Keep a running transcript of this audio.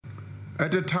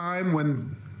At a time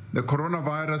when the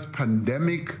coronavirus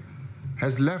pandemic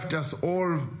has left us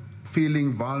all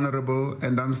feeling vulnerable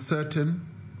and uncertain,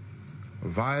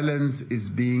 violence is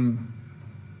being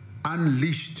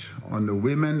unleashed on the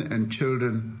women and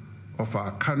children of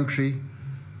our country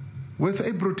with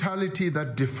a brutality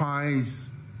that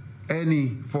defies any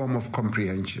form of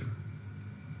comprehension.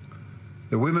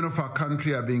 The women of our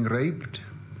country are being raped,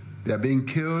 they are being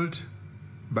killed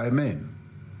by men.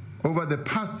 Over the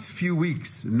past few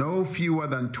weeks, no fewer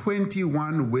than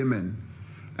 21 women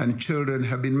and children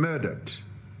have been murdered.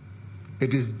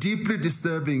 It is deeply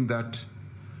disturbing that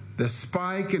the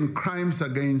spike in crimes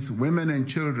against women and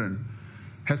children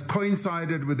has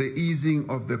coincided with the easing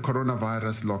of the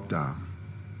coronavirus lockdown.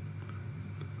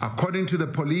 According to the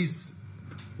police,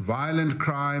 violent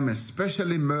crime,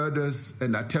 especially murders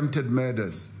and attempted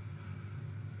murders,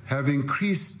 have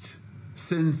increased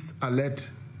since Alert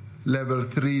Level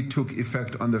 3 took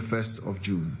effect on the 1st of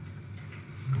June.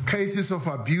 Cases of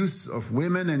abuse of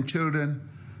women and children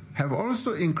have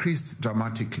also increased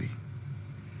dramatically.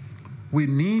 We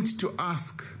need to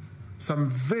ask some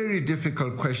very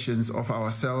difficult questions of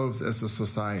ourselves as a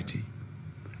society.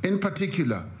 In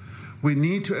particular, we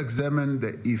need to examine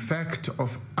the effect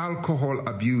of alcohol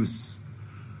abuse,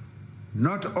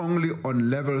 not only on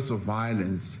levels of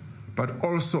violence, but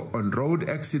also on road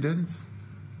accidents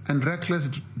and reckless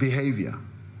behavior.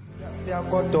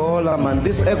 Man,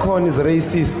 this aircon is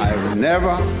racist. I've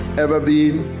never, ever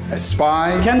been a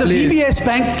spy. Can the VBS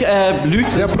Bank loot?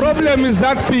 The problem is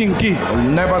that Pinky. I'll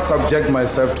never subject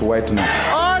myself to whiteness.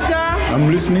 Order!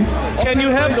 I'm listening. Can you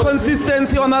have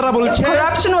consistency, Honorable Chair?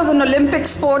 Corruption was an Olympic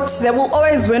sport. They will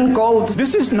always win gold.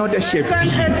 This is not a shape.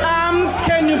 Sergeant at Arms,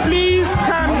 can you please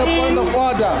come in? Point of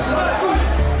order.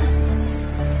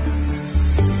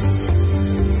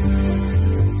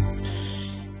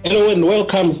 Hello and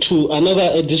welcome to another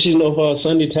edition of our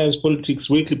Sunday Times Politics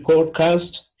Weekly podcast,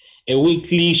 a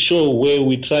weekly show where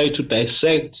we try to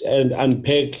dissect and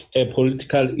unpack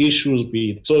political issues,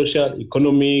 be it social,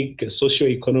 economic,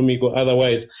 socio-economic or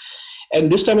otherwise.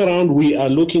 And this time around, we are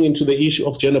looking into the issue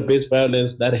of gender-based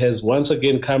violence that has once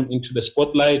again come into the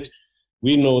spotlight.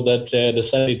 We know that the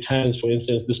Sunday Times, for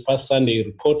instance, this past Sunday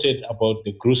reported about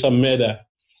the gruesome murder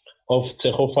of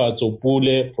Tshegofatso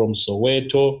Pule from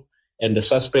Soweto, and the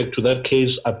suspect to that case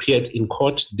appeared in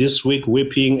court this week,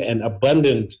 weeping and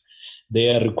abandoned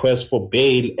their request for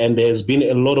bail. And there's been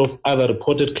a lot of other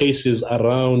reported cases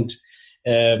around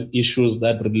issues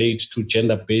that relate to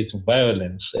gender-based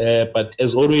violence. But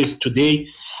as always, today,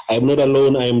 I'm not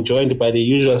alone. I am joined by the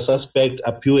usual suspect,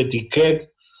 Apiwe Dikek.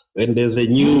 When there's a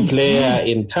new player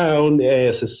in town,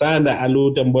 Sisanda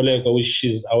Aluta Mboleka, which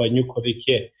is our new colleague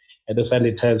here at the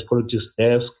Sunday Times Politics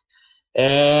Desk.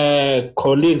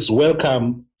 Colleagues,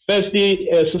 welcome. Firstly,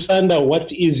 Susanda, what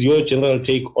is your general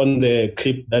take on the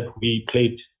clip that we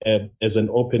played as an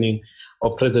opening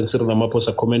of President Cyril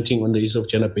Ramaphosa commenting on the issue of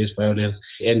gender-based violence?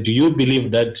 And do you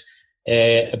believe that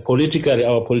politically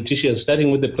our politicians, starting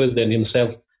with the president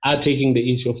himself, are taking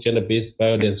the issue of gender-based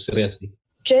violence seriously?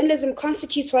 Journalism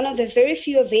constitutes one of the very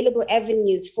few available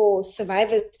avenues for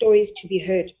survivor stories to be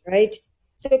heard, right?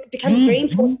 So it becomes very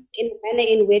important in the manner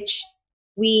in which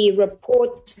we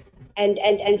report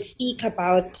and speak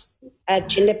about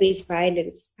gender-based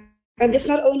violence. And this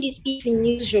not only speaks in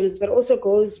newsrooms, but also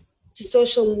goes to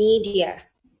social media.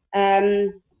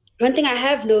 One thing I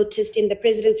have noticed in the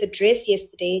president's address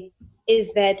yesterday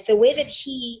is that the way that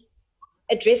he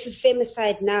addresses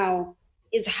femicide now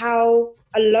is how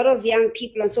a lot of young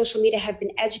people on social media have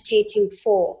been agitating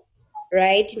for,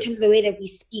 right, in terms of the way that we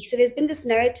speak. So there's been this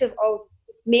narrative of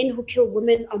men who kill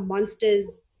women are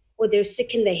monsters, or they're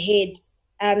sick in the head.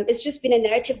 It's just been a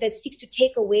narrative that seeks to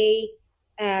take away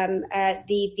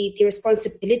the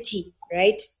responsibility,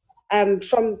 right,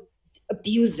 from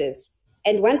abusers.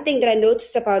 And one thing that I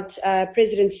noticed about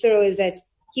President Cyril is that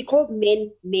he called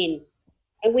men men.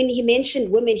 And when he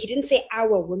mentioned women, he didn't say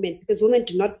our women, because women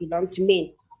do not belong to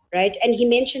men, right? And he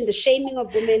mentioned the shaming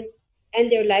of women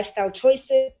and their lifestyle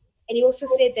choices. And he also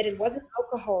said that it wasn't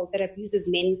alcohol that abuses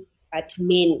men, but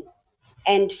men.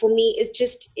 And for me, it's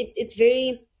just, it's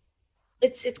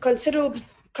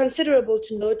considerable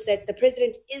to note that the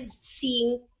president is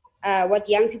seeing what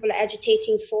young people are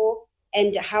agitating for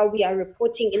and how we are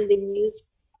reporting in the news,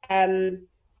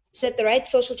 so that the right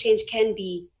social change can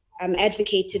be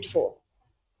advocated for.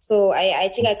 So I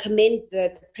think I commend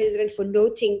the president for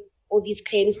noting all these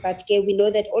claims, but again, we know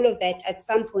that all of that at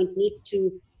some point needs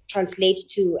to translate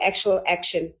to actual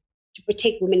action to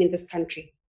protect women in this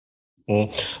country.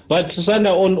 But Susanna,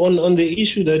 on the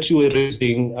issue that you were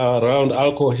raising around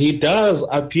alcohol, he does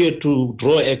appear to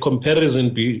draw a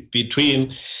comparison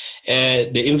between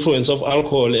the influence of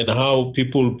alcohol and how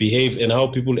people behave and how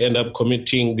people end up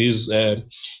committing these, any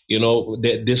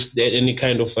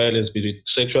kind of violence, be it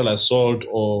sexual assault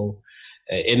or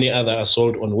any other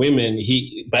assault on women.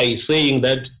 By saying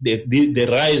that the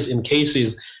rise in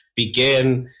cases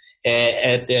began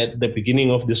at the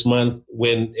beginning of this month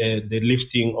when the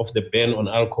lifting of the ban on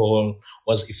alcohol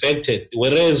was effected,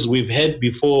 whereas we've had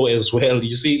before as well.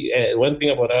 You see, one thing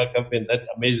about our government that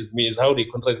amazes me is how they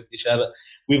contradict each other.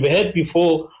 We've had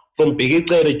before from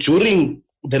Begitsere during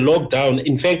the lockdown.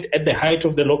 In fact, at the height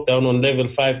of the lockdown on level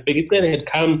 5, Begitsere had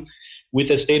come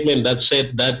with a statement that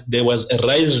said that there was a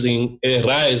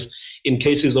rise in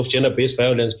cases of gender-based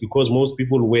violence because most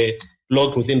people were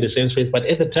locked within the same space. But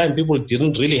at the time, people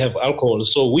didn't really have alcohol.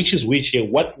 So which is which here?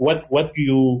 What do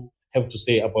you have to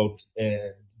say about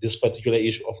this particular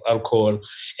issue of alcohol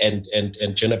and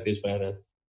gender-based violence?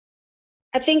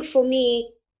 I think for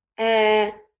me,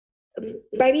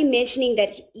 by me mentioning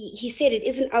that he said it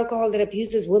isn't alcohol that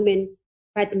abuses women,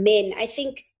 but men, I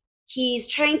think he's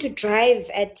trying to drive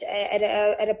at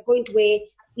a point where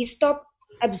we stop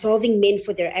absolving men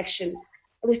for their actions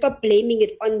and we stop blaming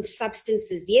it on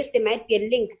substances. Yes, there might be a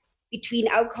link between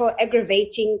alcohol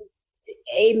aggravating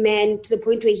a man to the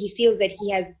point where he feels that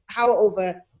he has power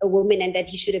over a woman and that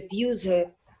he should abuse her.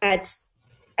 But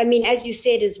I mean, as you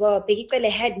said as well,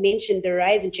 Begitsele had mentioned the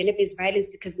rise in gender-based violence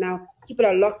because now people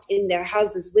are locked in their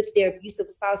houses with their abusive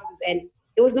spouses, and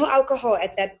there was no alcohol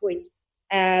at that point.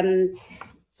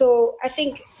 So I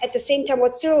think at the same time,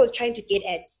 what Cyril was trying to get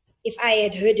at, if I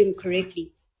had heard him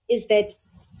correctly, is that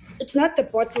it's not the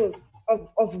bottle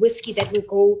of whiskey that will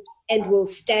go and will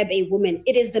stab a woman.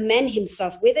 It is the man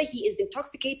himself, whether he is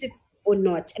intoxicated or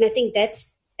not. And I think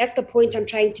that's the point I'm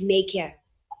trying to make here,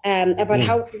 about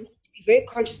how we need to be very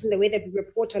conscious in the way that we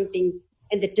report on things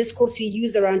and the discourse we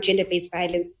use around gender-based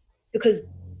violence, because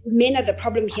men are the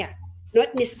problem here,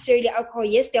 not necessarily alcohol.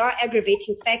 Yes, there are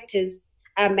aggravating factors,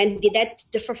 and that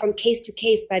differ from case to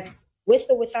case, but with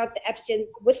or without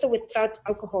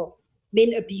alcohol,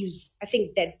 men abuse. I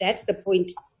think that's the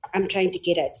point I'm trying to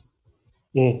get at.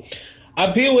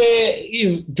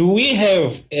 Apiwe, do we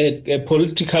have a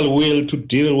political will to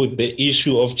deal with the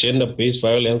issue of gender-based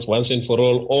violence once and for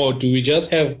all, or do we just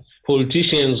have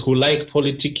politicians who like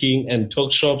politicking and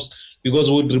talk shops? Because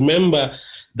we would remember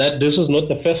that this is not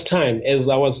the first time, as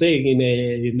I was saying in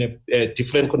a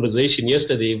different conversation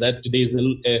yesterday, that there's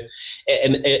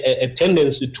a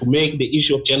tendency to make the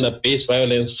issue of gender-based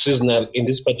violence seasonal in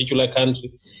this particular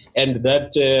country. And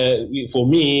that, for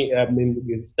me, I mean,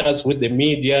 it starts with the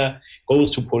media,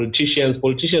 goes to politicians.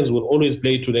 Politicians will always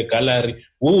play to the gallery.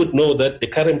 We would know that the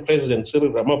current president,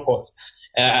 Cyril Ramaphosa,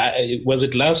 was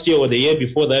it last year or the year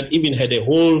before that, even had a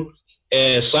whole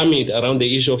summit around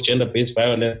the issue of gender-based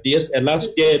violence. Yes, last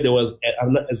year there was,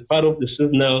 as part of the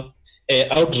seasonal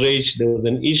outrage, there was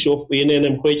an issue of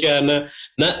Mkwetyana.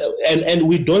 And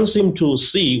we don't seem to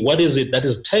see what is it that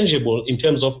is tangible in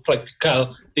terms of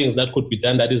practical things that could be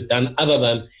done, that is done other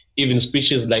than even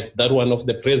speeches like that one of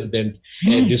the president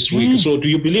this week. So do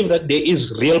you believe that there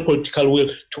is real political will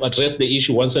to address the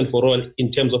issue once and for all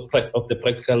in terms of the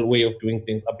practical way of doing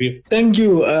things? Abir? Thank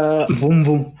you,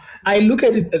 Vumvu. I look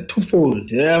at it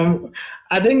twofold.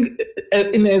 I think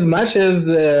in as much as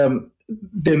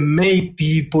there may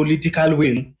be political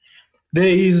will,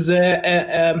 there is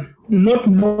not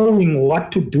knowing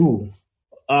what to do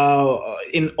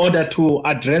in order to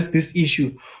address this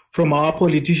issue from our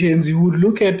politicians who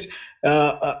look at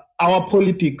our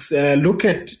politics, look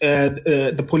at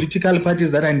the political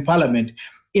parties that are in parliament.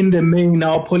 In the main,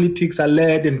 our politics are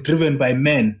led and driven by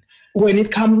men. When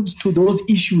it comes to those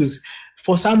issues,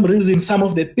 for some reason, some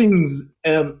of the things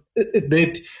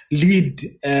that lead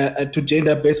to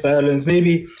gender-based violence,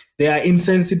 maybe they are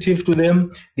insensitive to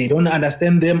them, they don't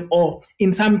understand them, or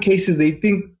in some cases, they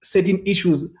think certain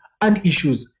issues aren't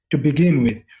issues to begin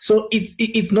with. So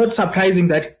it's not surprising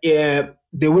that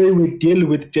the way we deal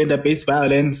with gender-based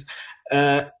violence,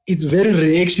 it's very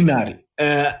reactionary.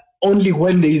 Only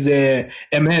when there is a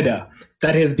murder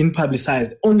that has been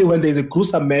publicized, only when there is a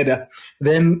gruesome murder,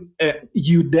 then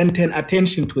you then turn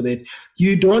attention to that.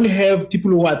 You don't have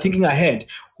people who are thinking ahead,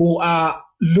 who are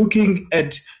looking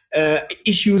at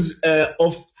issues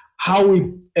of how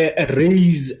we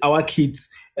raise our kids,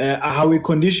 how we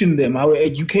condition them, how we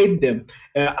educate them,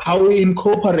 how we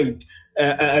incorporate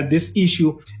this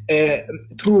issue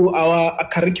through our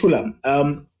curriculum.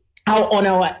 How on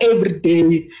our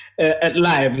everyday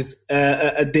lives,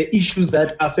 the issues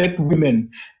that affect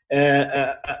women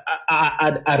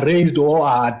are raised or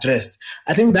are addressed.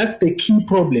 I think that's the key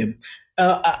problem.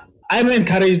 I'm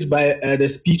encouraged by the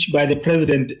speech by the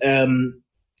president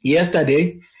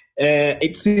yesterday.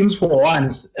 it seems for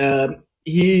once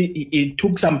he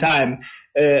took some time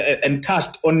and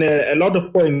touched on a lot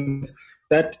of points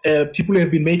that people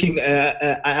have been making.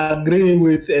 I agree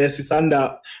with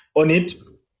Sisanda on it.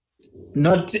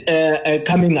 Not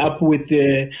coming up with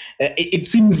it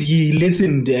seems he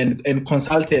listened and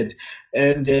consulted,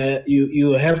 and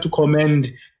you have to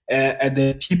commend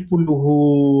the people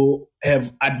who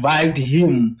have advised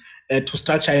him to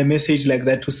structure a message like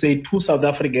that, to say to South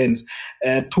Africans,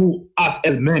 to us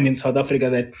as men in South Africa,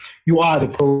 that you are the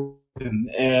problem.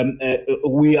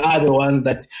 We are the ones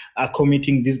that are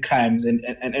committing these crimes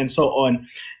and so on.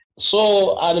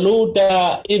 So,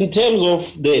 Aluta, in terms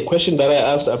of the question that I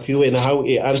asked Apiwe and how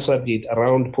he answered it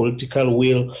around political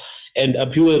will, and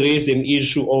Apiwe raised an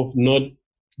issue of not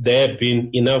there being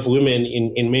enough women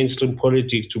in mainstream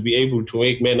politics to be able to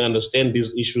make men understand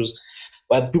these issues.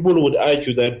 But people would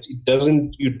argue that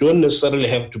you don't necessarily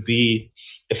have to be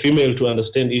a female to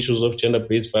understand issues of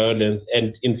gender-based violence.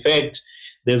 And in fact,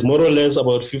 there's more or less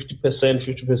about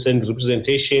 50%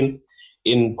 representation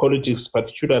in politics,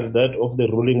 particularly that of the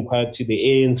ruling party, the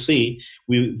ANC.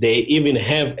 They even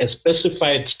have a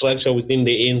specified structure within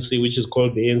the ANC, which is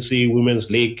called the ANC Women's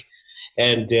League.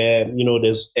 And,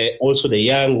 there's also the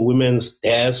Young Women's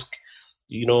Desk,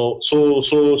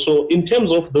 So in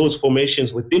terms of those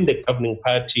formations within the governing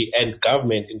party and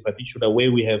government in particular,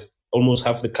 where we have almost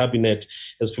half the cabinet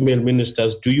as female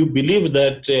ministers, do you believe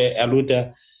that,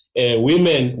 Aluta,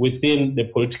 women within the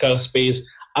political space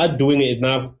are doing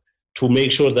enough to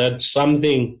make sure that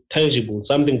something tangible,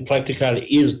 something practical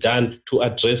is done to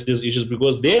address these issues?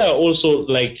 Because they are also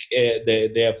like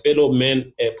their fellow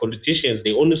men politicians.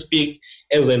 They only speak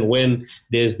as and when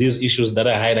there's these issues that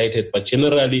are highlighted. But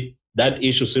generally, that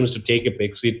issue seems to take a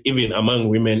backseat, even among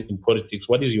women in politics.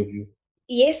 What is your view?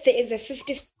 Yes, there is a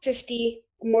 50-50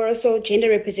 more or so gender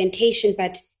representation,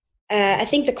 but I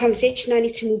think the conversation now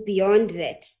needs to move beyond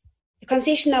that. The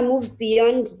conversation now moves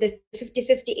beyond the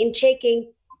 50-50 in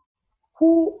checking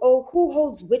who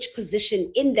holds which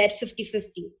position in that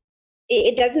 50-50.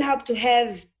 It doesn't help to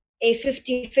have a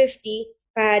 50-50,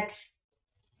 but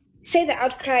say the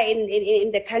outcry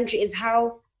in the country is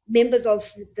how members of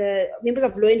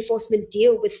law enforcement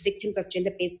deal with victims of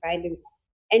gender-based violence.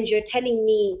 And you're telling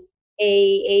me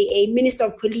a minister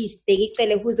of police, Bheki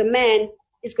Cele, who's a man,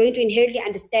 is going to inherently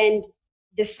understand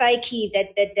the psyche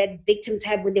that victims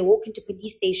have when they walk into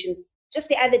police stations. Just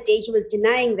the other day, he was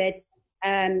denying that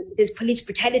there's police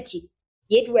brutality.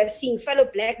 Yet we're seeing fellow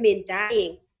black men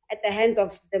dying at the hands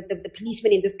of the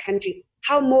policemen in this country.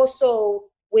 How more so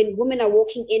when women are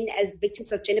walking in as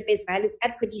victims of gender-based violence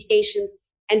at police stations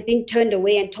and being turned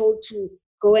away and told to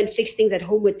go and fix things at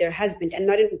home with their husband and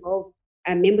not involve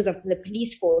members of the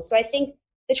police force. So I think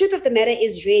the truth of the matter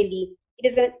is really,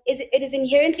 it is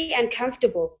inherently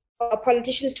uncomfortable for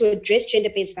politicians to address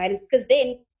gender-based violence, because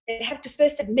then they have to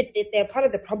first admit that they're part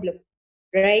of the problem,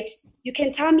 right? You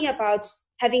can tell me about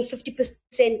having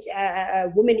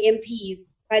 50% women MPs,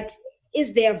 but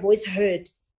is their voice heard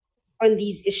on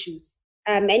these issues?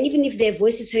 And even if their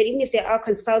voice is heard, even if they are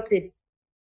consulted,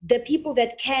 the people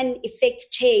that can effect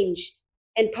change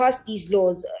and pass these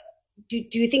laws, do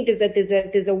you think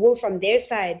there's a will from their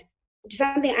side? Which is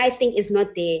something I think is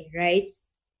not there, right?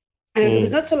 It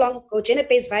was not so long ago,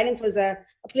 gender-based violence was a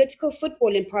political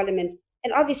football in Parliament.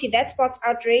 And obviously that sparked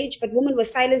outrage, but women were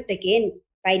silenced again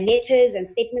by letters and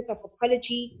statements of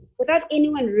apology without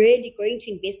anyone really going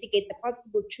to investigate the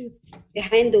possible truth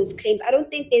behind those claims. I don't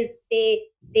think there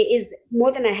is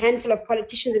more than a handful of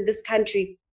politicians in this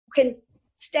country who can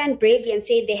stand bravely and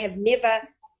say they have never,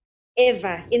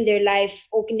 ever in their life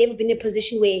or can never been in a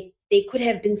position where they could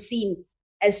have been seen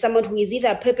as someone who is either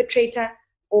a perpetrator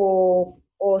or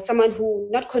someone who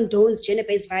not condones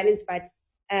gender-based violence, but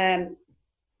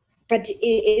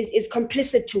is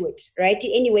complicit to it, right,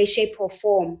 in any way, shape, or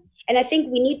form. And I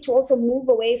think we need to also move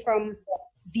away from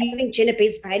viewing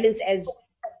gender-based violence as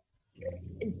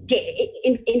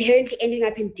inherently ending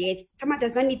up in death. Someone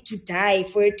does not need to die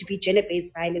for it to be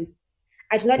gender-based violence.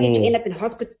 I do not need to end up in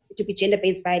hospital to be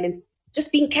gender-based violence.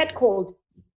 Just being catcalled,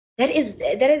 that is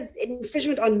an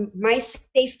infringement on my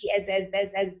safety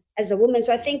as a woman.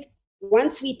 So I think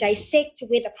once we dissect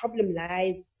where the problem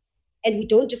lies, and we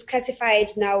don't just classify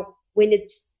it now when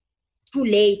it's too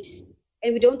late,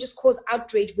 and we don't just cause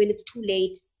outrage when it's too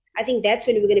late, I think that's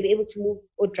when we're going to be able to move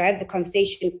or drive the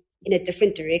conversation in a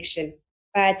different direction.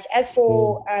 But as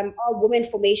for are women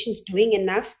formations doing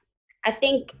enough? I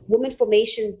think women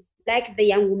formations like the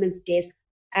Young Women's Desk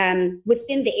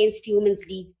within the ANC Women's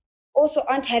League also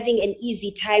aren't having an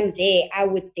easy time there, I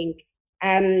would think.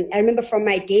 I remember from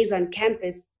my days on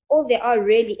campus, all there are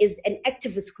really is an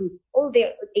activist group. All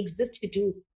they exist to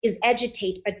do is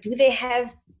agitate, but do they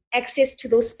have access to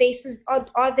those spaces?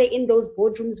 Are they in those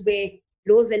boardrooms where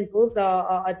laws and bills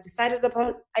are decided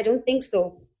upon? I don't think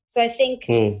so. So I think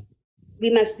we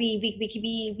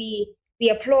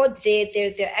applaud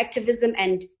their activism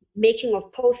and making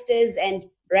of posters and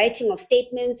writing of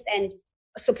statements and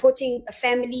supporting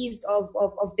families of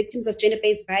victims of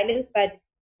gender-based violence, but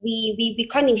we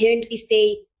can't inherently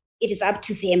say it is up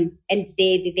to them and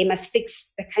they must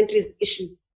fix the country's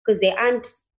issues, because they aren't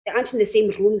in the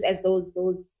same rooms as those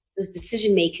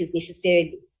decision makers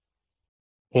necessarily.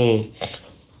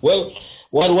 Well,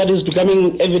 what is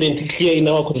becoming evidently clear in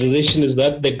our conversation is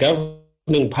that the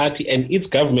governing party and its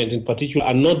government in particular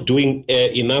are not doing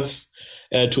enough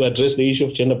to address the issue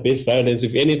of gender-based violence.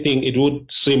 If anything, it would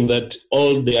seem that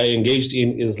all they are engaged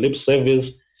in is lip service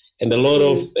and a lot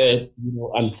of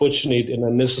unfortunate and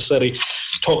unnecessary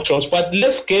talk tracks. But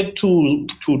let's get to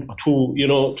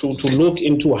look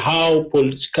into how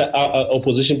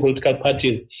opposition political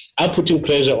parties are putting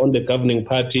pressure on the governing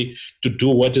party to do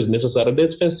what is necessary.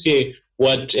 Let's first hear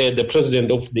what the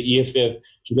president of the EFF,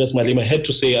 Julius Malema, had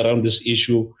to say around this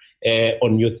issue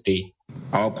on Youth Day.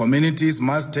 Our communities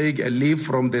must take a leaf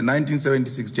from the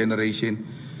 1976 generation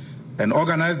and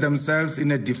organize themselves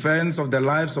in a defense of the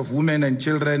lives of women and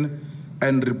children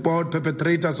and report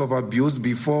perpetrators of abuse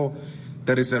before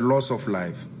there is a loss of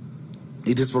life.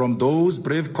 It is from those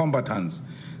brave combatants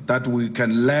that we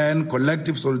can learn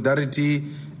collective solidarity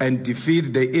and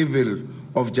defeat the evil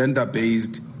of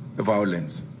gender-based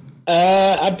violence.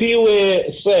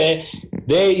 Apiwe, sir,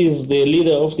 there is the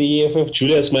leader of the EFF,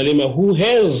 Julius Malema, who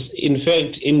has, in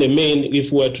fact, in the main,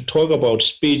 if we were to talk about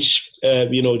speech,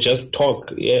 just talk,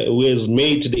 who has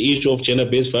made the issue of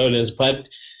gender-based violence part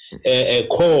a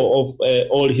core of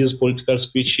all his political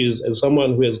speeches. As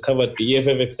someone who has covered the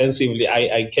EFF extensively,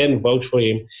 I can vouch for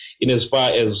him in as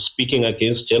far as speaking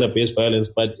against gender-based violence.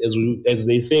 But as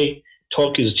they say,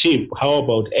 talk is cheap. How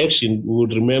about action? We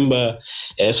would remember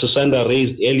Susanda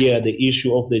raised earlier the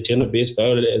issue of the gender-based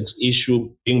violence issue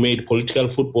being made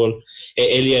political football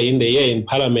earlier in the year in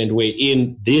Parliament,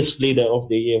 wherein this leader of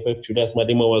the EFF, Julius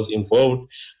Malema, was involved,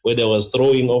 where there was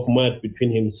throwing of mud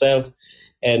between himself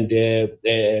and the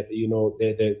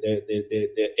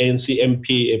ANC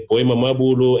MP Boima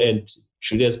Mabulu and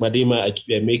Julius Malema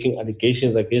are making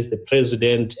allegations against the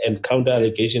president and counter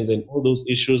allegations and all those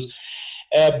issues.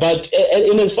 But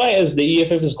in as far as the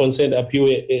EFF is concerned,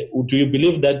 do you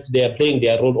believe that they are playing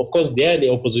their role? Of course, they are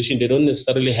the opposition. They don't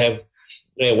necessarily have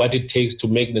what it takes to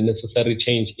make the necessary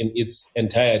change in its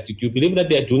entirety. Do you believe that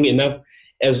they are doing enough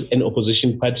as an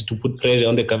opposition party to put pressure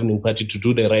on the governing party to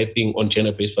do the right thing on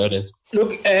gender-based violence?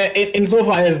 Look,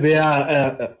 insofar as they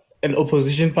are an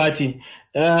opposition party,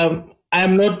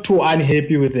 I'm not too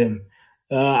unhappy with them.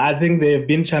 I think they've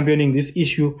been championing this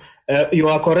issue. You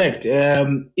are correct.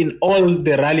 In all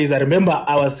the rallies, I remember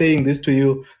I was saying this to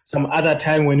you some other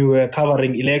time when we were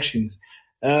covering elections.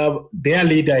 Their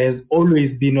leader has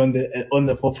always been on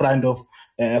the forefront of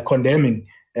condemning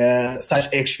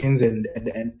such actions and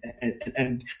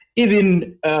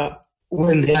even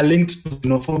when they are linked to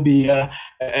xenophobia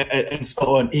and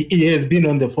so on, he has been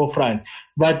on the forefront.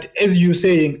 But as you're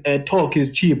saying, talk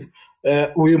is cheap.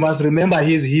 We must remember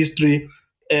his history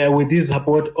with his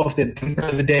support of the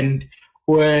president,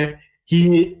 where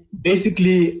he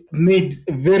basically made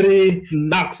very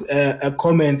lax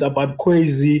comments about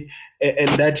Kwezi and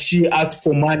that she asked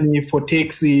for money for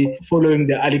taxi following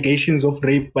the allegations of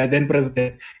rape by then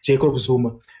President Jacob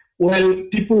Zuma. Well,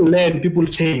 people learn, people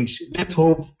change. Let's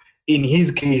hope in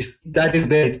his case that is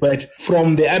that. But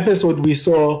from the episode we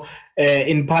saw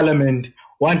in Parliament,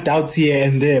 one doubts here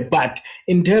and there. But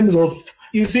in terms of,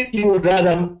 you see, you would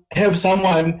rather have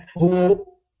someone who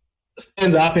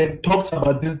stands up and talks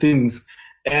about these things,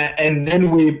 and then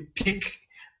we pick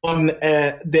on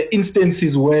the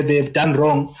instances where they've done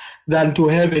wrong, than to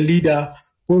have a leader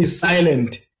who is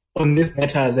silent on these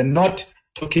matters and not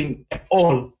talking at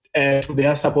all to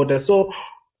their supporters. So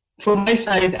from my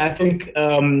side, I think,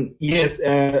 yes,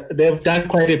 they've done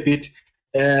quite a bit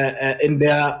in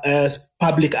their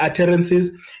public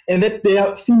utterances, and that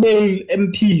their female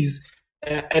MPs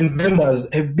and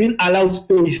members have been allowed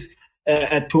space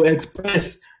to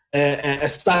express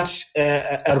such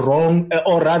a wrong,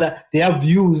 or rather their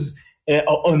views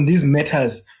on these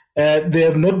matters. They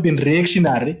have not been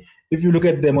reactionary. If you look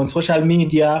at them on social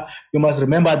media, you must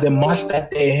remember the march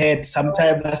that they had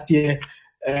sometime last year,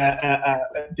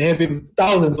 having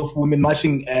thousands of women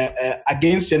marching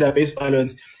against gender-based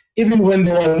violence, even when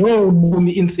there was no known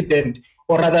incident,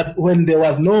 or rather when there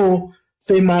was no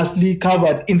famously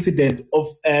covered incident of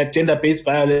gender-based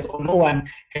violence, or no one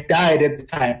had died at the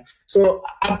time. So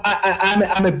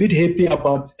I'm a bit happy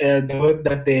about the work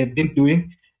that they've been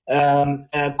doing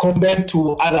compared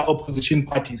to other opposition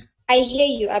parties. I hear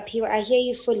you, Aphiwe. I hear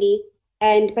you fully.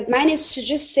 But mine is to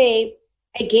just say,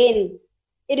 again,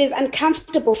 it is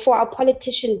uncomfortable for our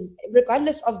politicians,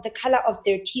 regardless of the color of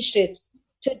their T-shirt,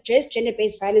 to address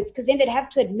gender-based violence, because then they'd have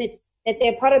to admit that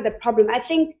they're part of the problem. I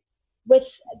think with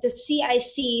the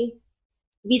CIC,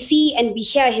 we see and we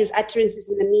hear his utterances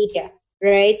in the media,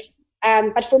 right?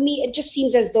 But for me, it just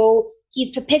seems as though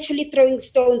he's perpetually throwing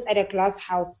stones at a glass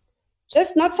house.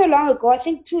 Just not so long ago, I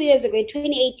think 2 years ago, in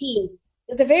 2018,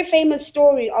 there's a very famous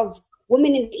story of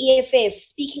women in the EFF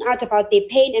speaking out about their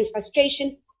pain and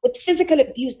frustration with physical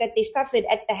abuse that they suffered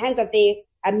at the hands of their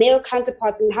male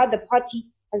counterparts and how the party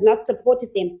has not supported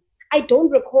them. I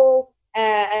don't recall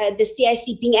the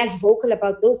CIC being as vocal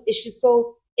about those issues.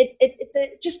 So it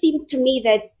just seems to me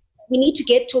that we need to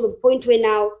get to the point where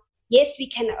now, yes, we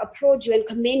can applaud you and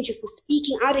commend you for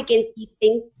speaking out against these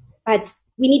things, but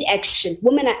we need action.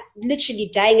 Women are literally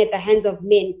dying at the hands of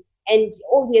men, and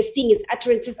all we are seeing is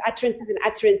utterances, utterances, and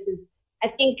utterances. I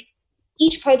think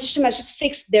each politician must just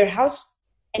fix their house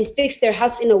and fix their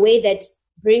house in a way that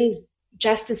brings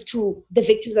justice to the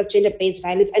victims of gender-based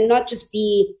violence, and not just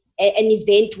be an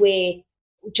event where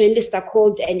journalists are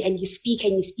called and you speak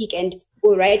and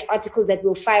we'll write articles that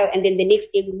we'll file, and then the next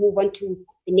day we move on to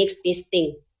the next best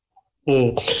thing.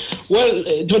 Well,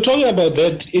 talking about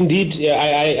that, indeed,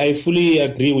 I fully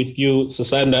agree with you,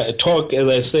 Sisanda. Talk, as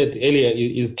I said earlier,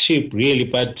 is cheap, really,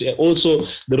 but also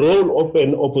the role of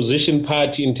an opposition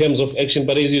party in terms of action.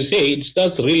 But as you say, it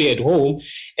starts really at home,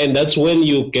 and that's when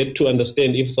you get to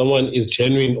understand if someone is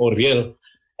genuine or real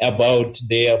about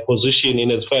their position in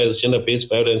as far as gender-based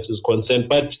violence is concerned.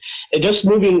 But just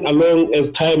moving along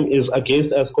as time is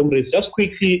against us, comrades, just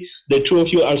quickly, the two of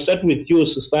you, I'll start with you,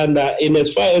 Sisanda. In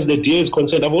as far as the DA is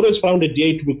concerned, I've always found the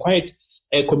DA to be quite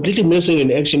completely missing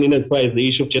in action in as far as the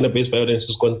issue of gender-based violence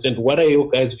is concerned. What are your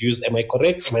guys' views? Am I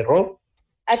correct? Am I wrong?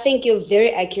 I think you're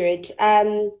very accurate.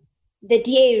 The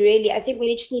DA really, I think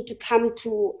we just need to come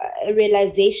to a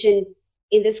realization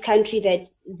in this country that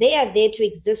they are there to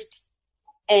exist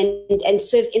and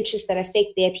serve interests that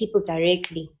affect their people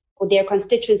directly, or their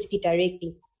constituency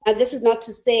directly. Now, this is not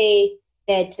to say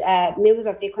that members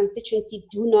of their constituency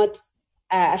do not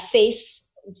face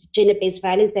gender-based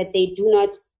violence, that they do not,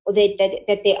 or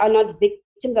that they are not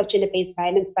victims of gender-based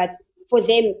violence, but for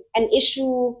them, an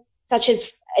issue such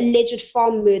as alleged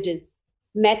farm murders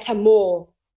matter more,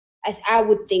 I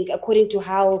would think, according to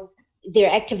how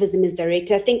their activism is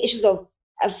directed. I think issues of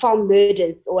farm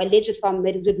murders or alleged farm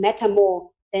murders would matter more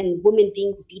than women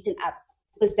being beaten up,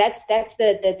 because that's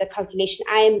the calculation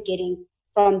I am getting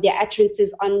from their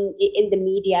utterances in the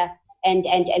media and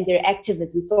their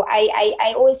activism. So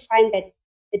I always find that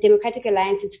the Democratic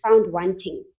Alliance is found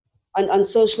wanting on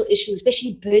social issues,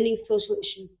 especially burning social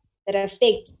issues that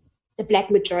affect the black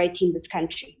majority in this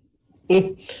country.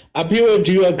 Aphiwe,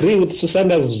 do you agree with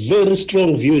Sisanda's very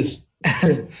strong views?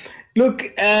 Look,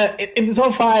 in so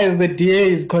far as the DA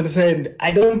is concerned,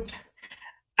 I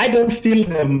don't feel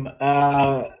them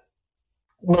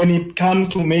when it comes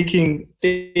to making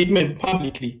statements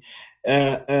publicly.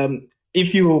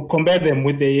 If you compare them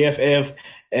with the EFF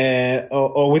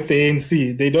or with the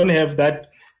ANC, they don't have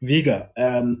that vigor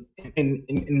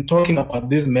in talking about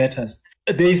these matters.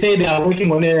 They say they are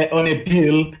working on a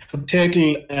bill to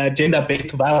tackle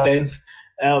gender-based violence.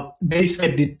 They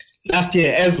said it last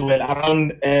year as well,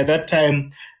 around that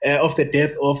time of the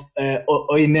death of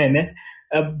Oinene.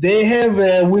 They have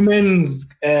a women's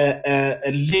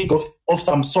league of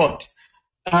some sort.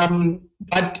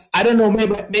 But I don't know,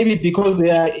 maybe because they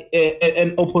are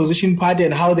an opposition party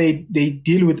and how they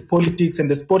deal with politics, and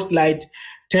the spotlight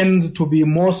tends to be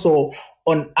more so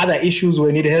on other issues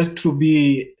when it has to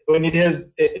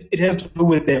do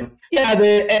with them. Yeah,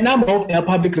 a number of their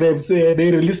public reps,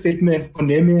 they release statements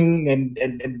condemning and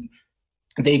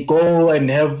they go and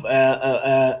have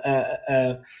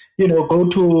go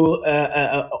to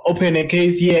open a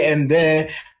case here and there.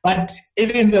 But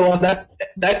even there was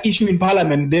that issue in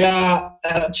Parliament, their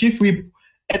chief whip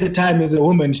at the time is a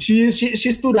woman. She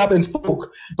stood up and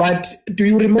spoke. But do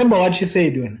you remember what she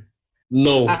said, when?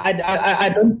 No. I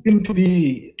don't seem to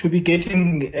be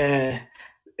getting.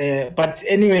 But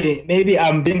anyway, maybe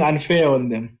I'm being unfair on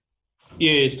them.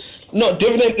 Yes. No,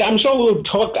 definitely. I'm sure we'll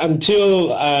talk until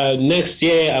next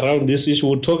year around this issue.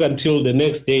 We'll talk until the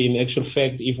next day, in actual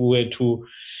fact, if we were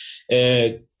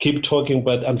to keep talking.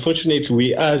 But unfortunately,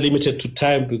 we are limited to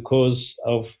time because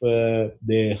of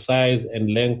the size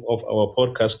and length of our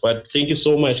podcast. But thank you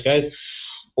so much, guys.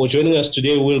 for joining us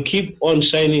today. We'll keep on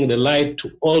shining the light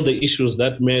to all the issues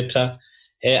that matter.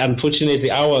 Unfortunately,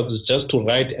 ours is just to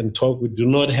write and talk. We do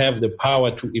not have the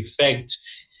power to effect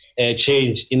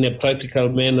change in a practical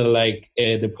manner like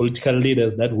the political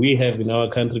leaders that we have in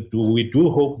our country do. We do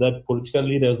hope that political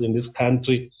leaders in this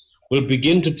country will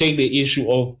begin to take the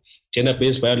issue of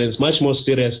gender-based violence much more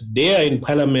serious. They are in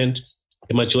parliament,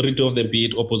 the majority of them, be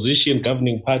it opposition,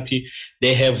 governing party,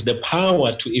 they have the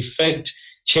power to effect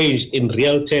change in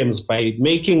real terms by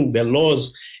making the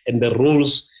laws and the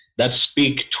rules that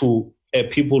speak to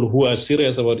people who are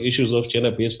serious about issues of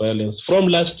gender-based violence. From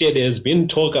last year, there has been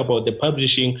talk about the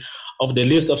publishing of the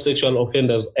List of Sexual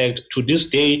Offenders Act. To this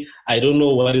day, I don't know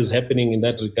what is happening in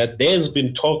that regard. There's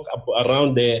been talk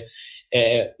around the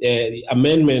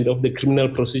amendment of the Criminal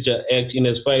Procedure Act in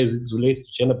as far as it relates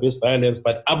to gender-based violence,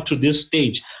 but up to this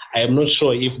stage, I am not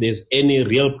sure if there's any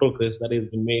real progress that has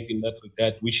been made in that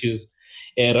regard, which is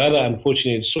rather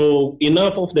unfortunate. So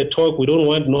enough of the talk. We don't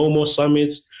want no more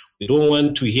summits. We don't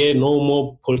want to hear no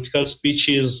more political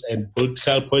speeches and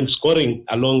political point scoring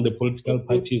along the political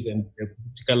parties and the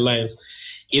political lines.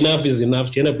 Enough is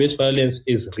enough. Gender-based violence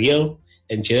is real,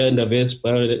 and gender-based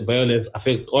violence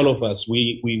affects all of us.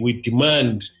 We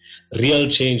demand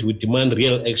real change. We demand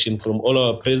real action from all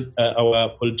our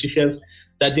politicians,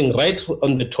 starting right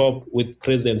on the top with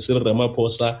President Cyril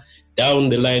Ramaphosa, down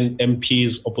the line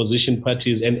MPs, opposition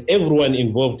parties, and everyone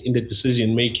involved in the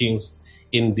decision-making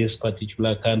in this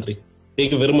particular country.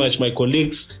 Thank you very much, my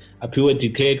colleagues. Apiwe de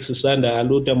Klerk, Sisanda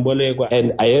Aluta Mbolekwa.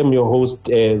 And I am your host,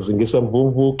 Zingisa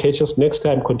Mvumvu. Catch us next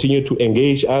time. Continue to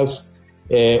engage us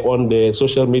on the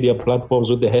social media platforms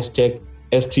with the hashtag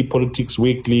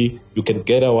STPoliticsWeekly. You can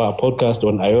get our podcast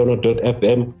on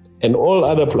iono.fm and all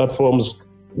other platforms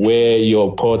where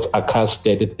your pods are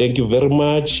casted. Thank you very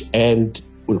much, and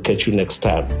we'll catch you next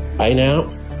time. Bye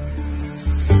now.